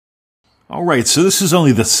All right, so this is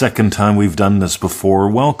only the second time we've done this before.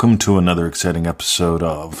 Welcome to another exciting episode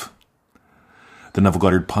of the Neville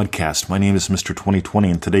Goddard Podcast. My name is Mr. 2020,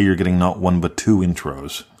 and today you're getting not one but two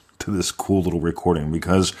intros to this cool little recording,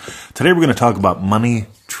 because today we're going to talk about money,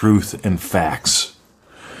 truth, and facts.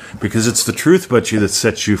 Because it's the truth about you that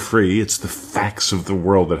sets you free. It's the facts of the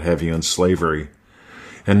world that have you in slavery.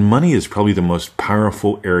 And money is probably the most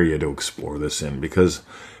powerful area to explore this in, because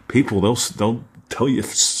people, they'll tell you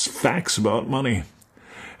facts about money,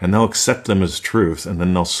 and they'll accept them as truth, and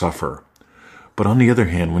then they'll suffer. But on the other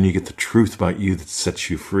hand, when you get the truth about you that sets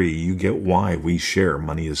you free, you get why we share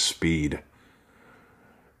money is speed.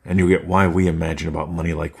 And you get why we imagine about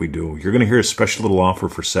money like we do. You're going to hear a special little offer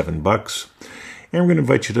for $7, and we're going to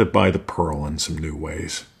invite you to buy the Pearl in some new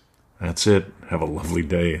ways. That's it. Have a lovely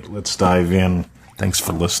day. Let's dive in. Thanks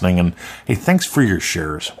for listening, and hey, thanks for your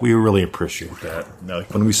shares. We really appreciate that.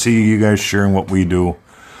 When we see you guys sharing what we do,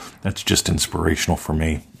 that's just inspirational for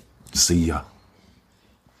me. See ya.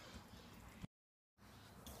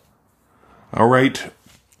 All right.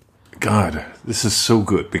 God, this is so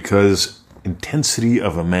good, because intensity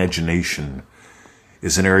of imagination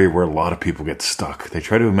is an area where a lot of people get stuck. They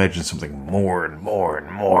try to imagine something more and more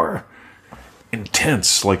and more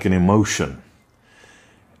intense, like an emotion.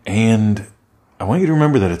 And I want you to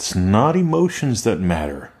remember that it's not emotions that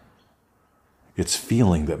matter. It's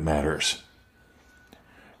feeling that matters.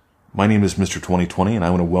 My name is Mr. 2020, and I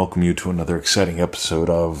want to welcome you to another exciting episode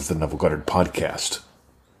of the Neville Goddard Podcast.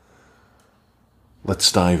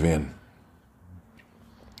 Let's dive in.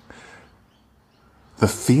 The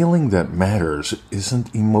feeling that matters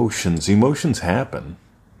isn't emotions. Emotions happen.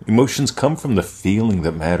 Emotions come from the feeling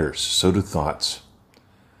that matters. So do thoughts.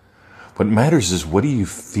 What matters is, what do you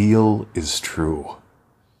feel is true?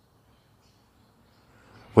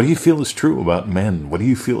 What do you feel is true about men? What do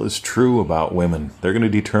you feel is true about women? They're going to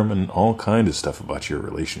determine all kinds of stuff about your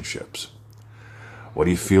relationships. What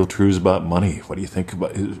do you feel true is about money? What do you think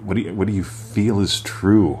about? What do you feel is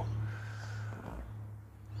true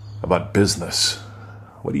about business?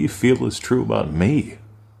 What do you feel is true about me?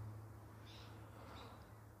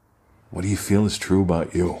 What do you feel is true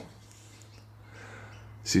about you?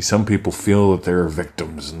 See, some people feel that there are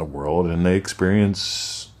victims in the world, and they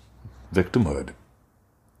experience victimhood.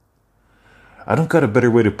 I don't got a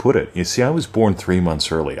better way to put it. You see, I was born 3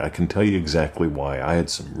 months early. I can tell you exactly why. I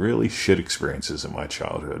had some really shit experiences in my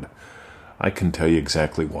childhood. I can tell you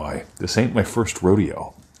exactly why. This ain't my first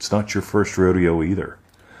rodeo. It's not your first rodeo either.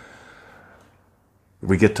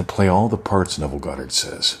 We get to play all the parts, Neville Goddard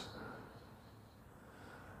says.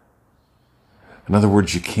 In other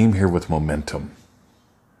words, you came here with momentum.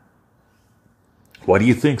 Why do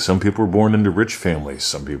you think some people were born into rich families?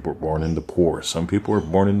 Some people were born into poor. Some people were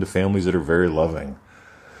born into families that are very loving.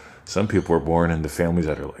 Some people were born into families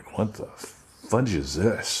that are like, what the fudge is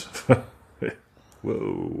this?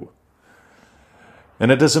 Whoa.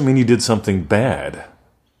 And it doesn't mean you did something bad.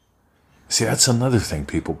 See, that's another thing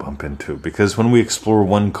people bump into. Because when we explore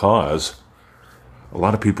one cause, a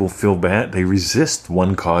lot of people feel bad. They resist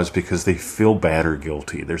one cause because they feel bad or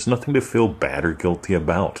guilty. There's nothing to feel bad or guilty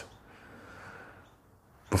about.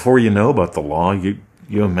 Before you know about the law, you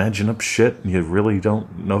imagine up shit and you really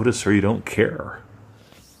don't notice, or you don't care.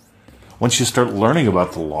 Once you start learning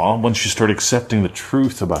about the law, once you start accepting the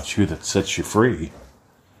truth about you that sets you free,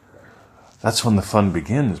 that's when the fun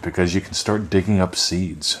begins, because you can start digging up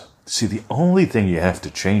seeds. See, the only thing you have to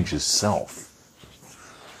change is self.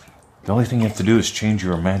 The only thing you have to do is change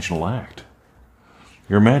your imaginal act.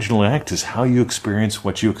 Your imaginal act is how you experience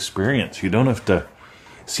what you experience. You don't have to...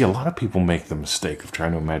 See, a lot of people make the mistake of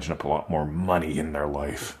trying to imagine up a lot more money in their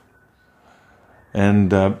life. And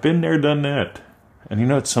been there, done that. And you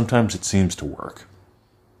know what? Sometimes it seems to work.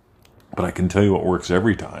 But I can tell you what works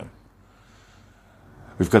every time.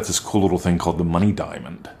 We've got this cool little thing called the Money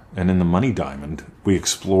Diamond. And in the Money Diamond, we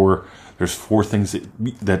explore... There's 4 things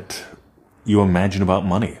that you imagine about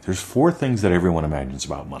money. There's 4 things that everyone imagines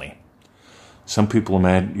about money. Some people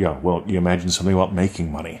imagine... you imagine something about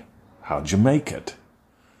making money. How'd you make it?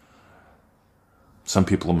 Some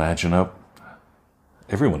people imagine up.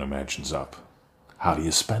 Everyone imagines up. How do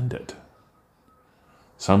you spend it?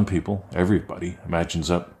 Some people, everybody, imagines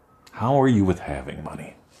up. How are you with having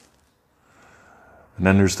money? And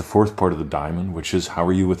then there's the 4th part of the diamond, which is, how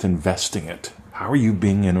are you with investing it? How are you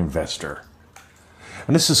being an investor?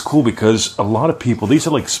 And this is cool because a lot of people, these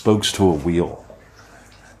are like spokes to a wheel.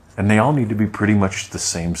 And they all need to be pretty much the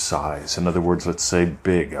same size. In other words, let's say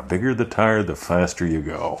big. The bigger the tire, the faster you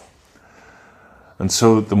go. And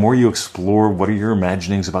so the more you explore, what are your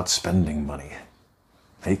imaginings about spending money?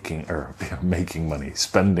 making money,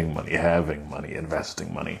 spending money, having money,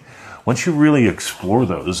 investing money. Once you really explore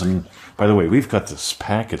those, and by the way, we've got this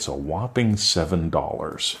pack. It's a whopping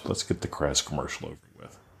 $7. Let's get the Crass commercial over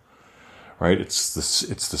with. Right? It's the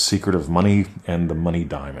secret of money and the money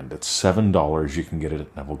diamond. It's $7. You can get it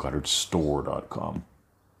at NevilleGoddardStore.com.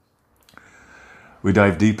 We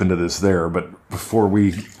dive deep into this there, but before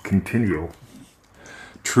we continue,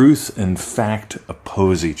 truth and fact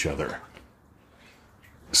oppose each other.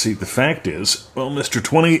 See, the fact is, well, Mr.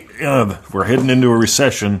 20, we're heading into a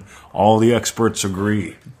recession. All the experts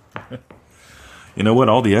agree. You know what?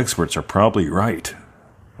 All the experts are probably right.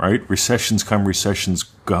 Right? Recessions come, recessions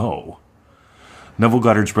go. Neville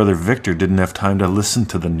Goddard's brother Victor didn't have time to listen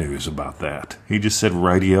to the news about that. He just said,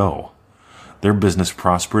 rightio. Their business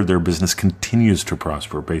prospered. Their business continues to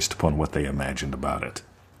prosper based upon what they imagined about it.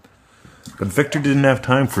 But Victor didn't have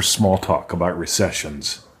time for small talk about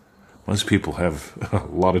recessions. Most people have a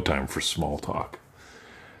lot of time for small talk.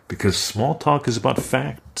 Because small talk is about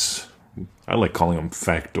facts. I like calling them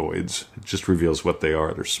factoids. It just reveals what they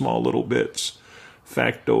are. They're small little bits.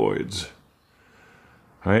 Factoids.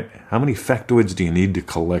 All right? How many factoids do you need to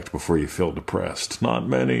collect before you feel depressed? Not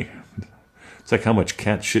many. It's like how much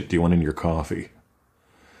cat shit do you want in your coffee?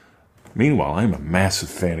 Meanwhile, I'm a massive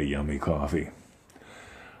fan of yummy coffee.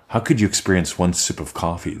 How could you experience one sip of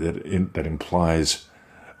coffee that implies,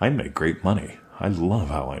 I make great money. I love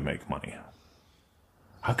how I make money.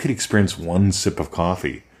 How could you experience one sip of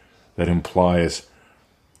coffee that implies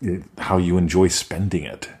how you enjoy spending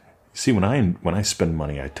it? See, when I spend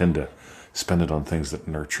money, I tend to spend it on things that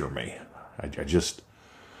nurture me. I just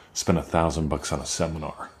spent $1,000 on a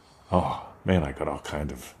seminar. Oh, man, I got all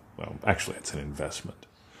kind of, well, actually, it's an investment.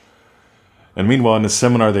 And meanwhile, in the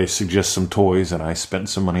seminar, they suggest some toys, and I spent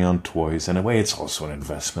some money on toys. In a way, it's also an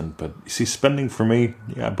investment. But you see, spending for me,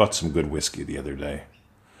 I bought some good whiskey the other day.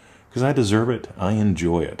 Because I deserve it. I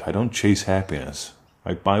enjoy it. I don't chase happiness.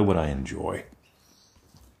 I buy what I enjoy.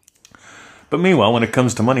 But meanwhile, when it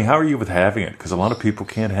comes to money, how are you with having it? Because a lot of people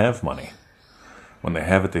can't have money. When they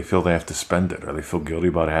have it, they feel they have to spend it, or they feel guilty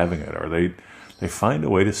about having it, or they find a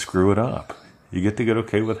way to screw it up. You get to get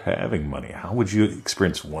okay with having money. How would you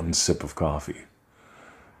experience one sip of coffee?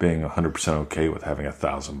 Being 100% okay with having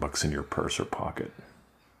 $1,000 in your purse or pocket.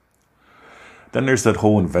 Then there's that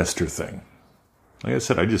whole investor thing. Like I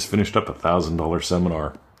said, I just finished up a $1,000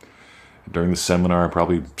 seminar. During the seminar, I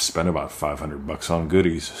probably spent about $500 on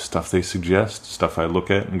goodies. Stuff they suggest, stuff I look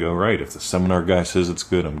at and go, right, if the seminar guy says it's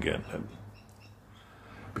good, I'm getting it.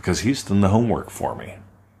 Because he's done the homework for me.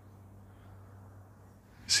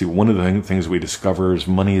 See, one of the things we discover is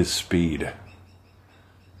money is speed.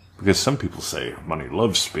 Because some people say money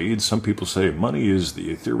loves speed. Some people say money is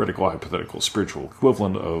the theoretical, hypothetical, spiritual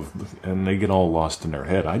equivalent of, and they get all lost in their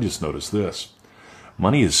head. I just noticed this.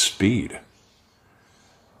 Money is speed.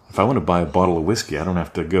 If I want to buy a bottle of whiskey, I don't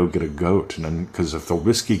have to go get a goat. And then, because if the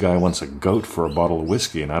whiskey guy wants a goat for a bottle of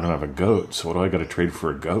whiskey and I don't have a goat, so what do I got to trade for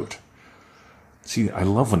a goat? See, I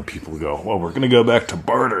love when people go, well, we're going to go back to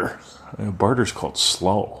barter. Barter's called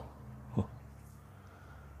slow.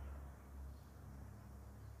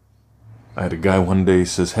 I had a guy one day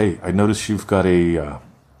says, hey, I noticed you've got a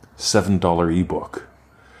 $7 ebook.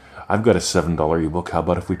 I've got a $7 ebook. How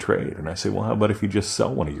about if we trade? And I say, well, how about if you just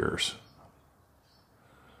sell one of yours?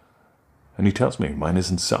 And he tells me, mine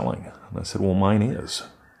isn't selling. And I said, well, mine is.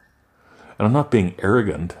 And I'm not being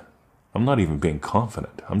arrogant. I'm not even being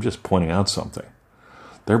confident. I'm just pointing out something.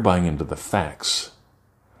 They're buying into the facts.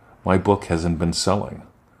 My book hasn't been selling.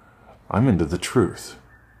 I'm into the truth.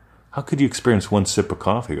 How could you experience one sip of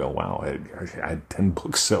coffee and go, wow, I had 10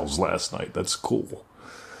 book sales last night. That's cool.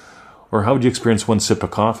 Or how would you experience one sip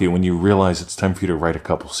of coffee when you realize it's time for you to write a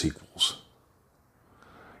couple sequels?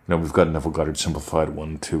 You know, we've got Neville Goddard Simplified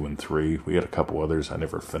 1, 2, and 3. We had a couple others. I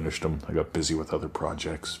never finished them. I got busy with other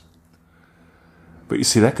projects. But you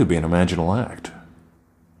see, that could be an imaginal act.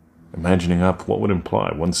 Imagining up what would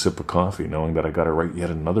imply one sip of coffee, knowing that I got to write yet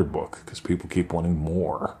another book, because people keep wanting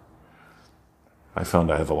more. I found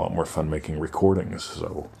I have a lot more fun making recordings,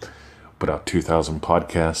 so put out 2,000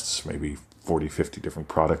 podcasts, maybe 40, 50 different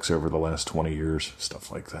products over the last 20 years, stuff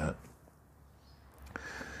like that.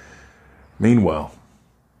 Meanwhile,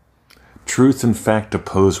 truth and fact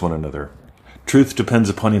oppose one another. Truth depends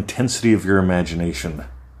upon intensity of your imagination.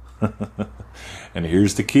 And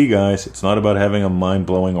here's the key, guys. It's not about having a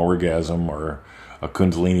mind-blowing orgasm or a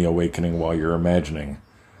Kundalini awakening while you're imagining.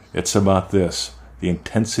 It's about this. The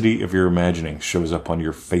intensity of your imagining shows up on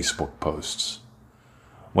your Facebook posts.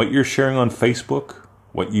 What you're sharing on Facebook,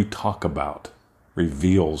 what you talk about,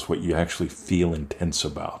 reveals what you actually feel intense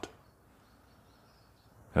about.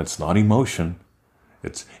 And it's not emotion.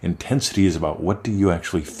 Intensity is about what do you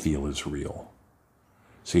actually feel is real.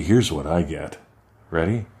 See, here's what I get.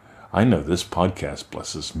 Ready? I know this podcast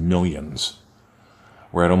blesses millions.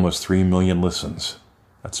 We're at almost 3 million listens.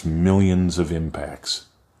 That's millions of impacts.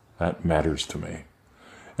 That matters to me.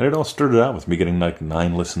 And it all started out with me getting like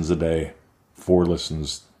 9 listens a day, 4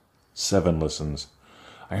 listens, 7 listens.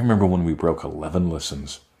 I remember when we broke 11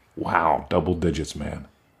 listens. Wow, double digits, man.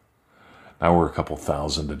 Now we're a couple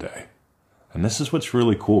thousand a day. And this is what's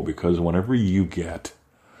really cool, because whenever you get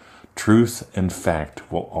truth and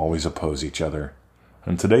fact will always oppose each other.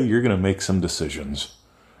 And today you're going to make some decisions.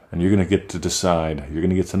 And you're going to get to decide, you're going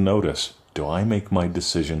to get to notice, do I make my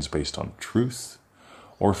decisions based on truth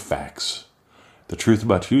or facts? The truth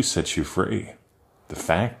about you sets you free. The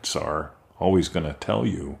facts are always going to tell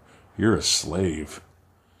you you're a slave.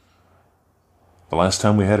 The last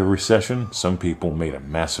time we had a recession, some people made a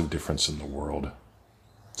massive difference in the world.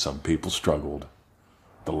 Some people struggled.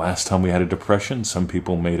 The last time we had a depression, some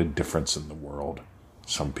people made a difference in the world.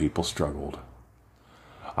 Some people struggled.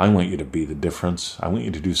 I want you to be the difference. I want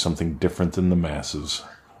you to do something different than the masses.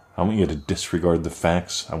 I want you to disregard the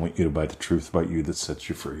facts. I want you to buy the truth about you that sets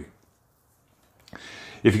you free.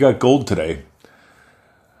 If you got gold today,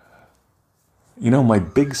 my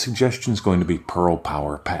big suggestion is going to be Pearl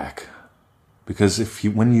Power Pack. Because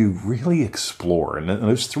when you really explore, and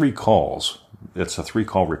those 3 calls, it's a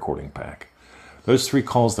 3-call recording pack. Those 3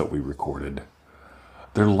 calls that we recorded,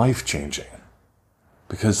 they're life-changing.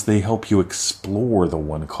 Because they help you explore the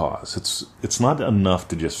one cause. It's not enough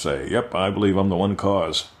to just say, yep, I believe I'm the one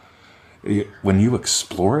cause. When you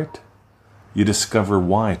explore it, you discover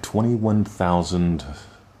why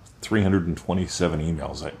 21,327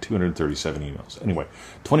 emails, 237 emails. Anyway,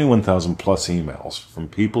 21,000 plus emails from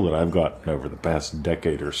people that I've gotten over the past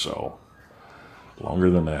decade or so, longer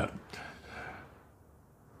than that,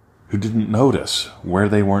 who didn't notice where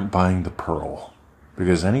they weren't buying the pearl.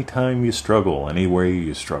 Because anytime you struggle, anywhere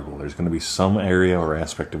you struggle, there's going to be some area or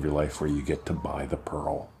aspect of your life where you get to buy the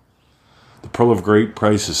pearl. The pearl of great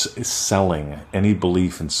price is selling any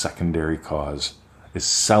belief in secondary cause, is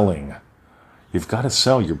selling. You've got to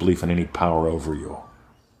sell your belief in any power over you.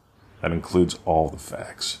 That includes all the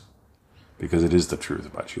facts. Because it is the truth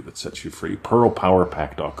about you that sets you free.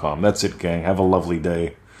 PearlPowerPack.com. That's it, gang. Have a lovely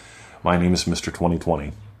day. My name is Mr.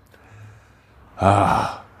 2020.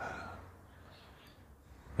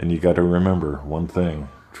 And you got to remember one thing.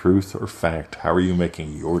 Truth or fact, how are you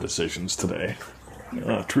making your decisions today?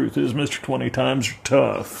 Truth is Mr. 20 times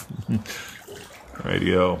tough.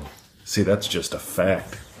 Radio. See, that's just a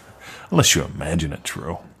fact. Unless you imagine it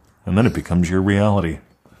true. And then it becomes your reality.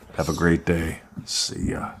 Have a great day.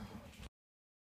 See ya.